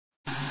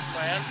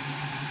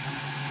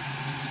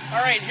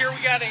Alright, here we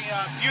got a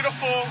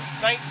beautiful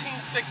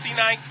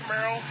 1969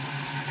 Camaro.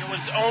 It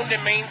was owned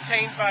and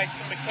maintained by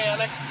some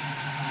mechanics.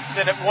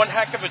 Did one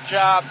heck of a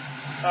job.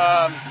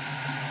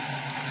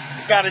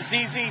 Got a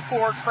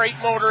ZZ4 crate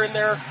motor in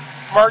there,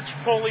 March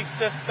pulley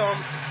system.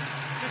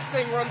 This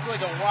thing runs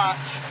like a watch.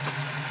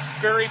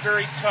 Very,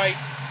 very tight.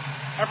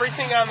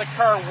 Everything on the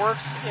car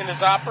works and is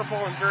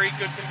operable in very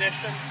good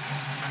condition.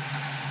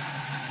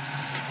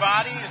 The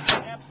body is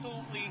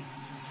absolutely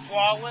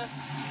flawless.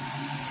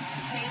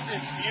 The paint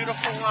is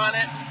beautiful on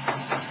it.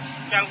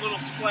 Got a little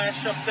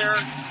splash up there,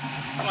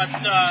 but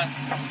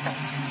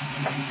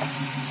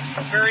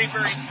very,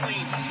 very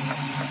clean.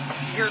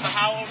 You hear the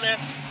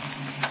hollowness.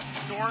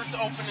 Doors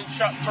open and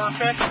shut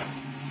perfect.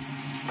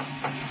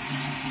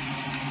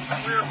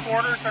 Rear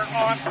quarters are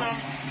awesome.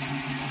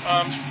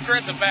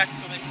 Grab the back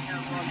so they can hear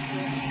it run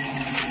through.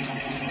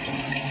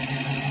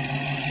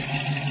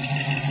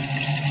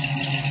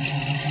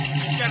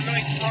 It's got a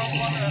nice front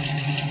one.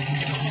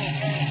 Give it a little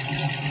bang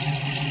here.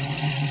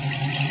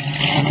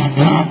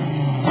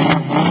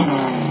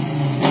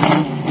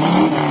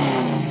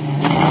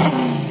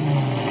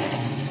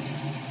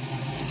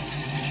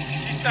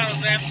 She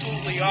sounds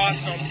absolutely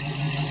awesome.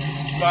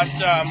 But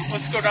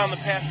let's go down the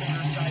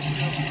passenger side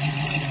too.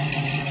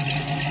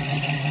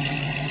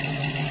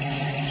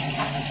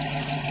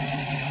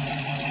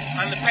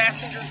 On the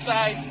passenger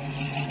side,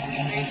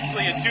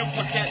 basically a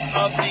duplicate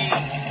of the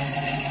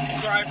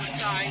driver's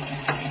side.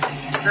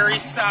 Very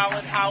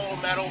solid, hollow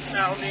metal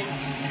sounding.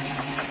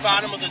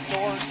 Bottom of the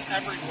doors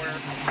everywhere.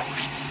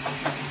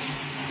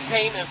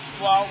 Paint is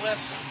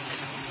flawless.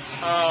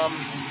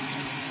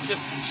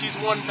 She's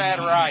one bad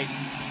ride.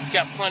 It's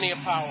got plenty of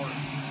power.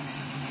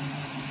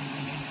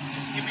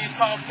 Give me a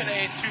call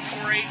today at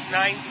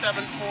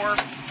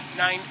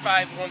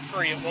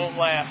 248-974-9513. It won't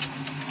last.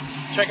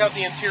 Check out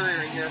the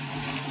interior in here.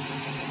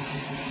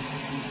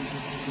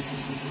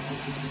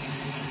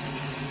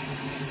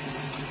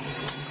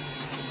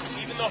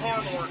 Even the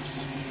horn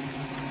works.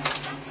 A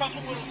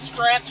couple little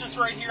scratches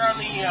right here on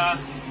the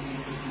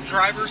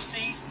driver's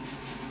seat.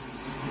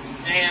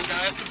 And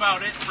that's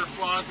about it for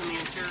flaws in the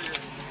interior.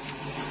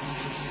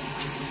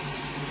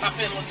 Hop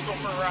in, let's go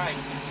for a ride.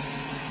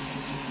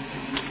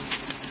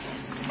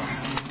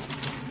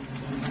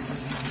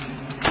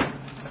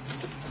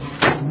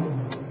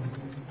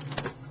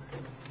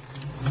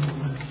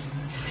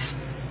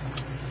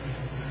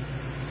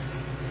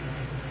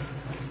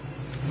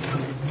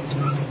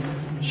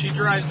 She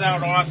drives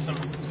out awesome.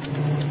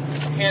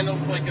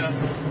 Handles like a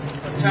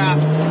top.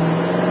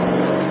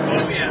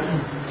 Oh yeah.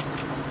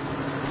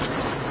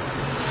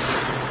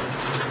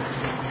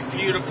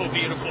 Beautiful,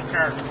 beautiful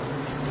car.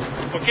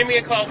 Well, give me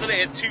a call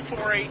today at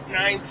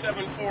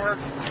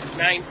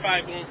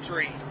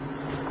 248-974-9513.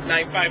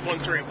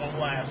 9513, it won't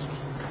last.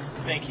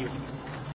 Thank you.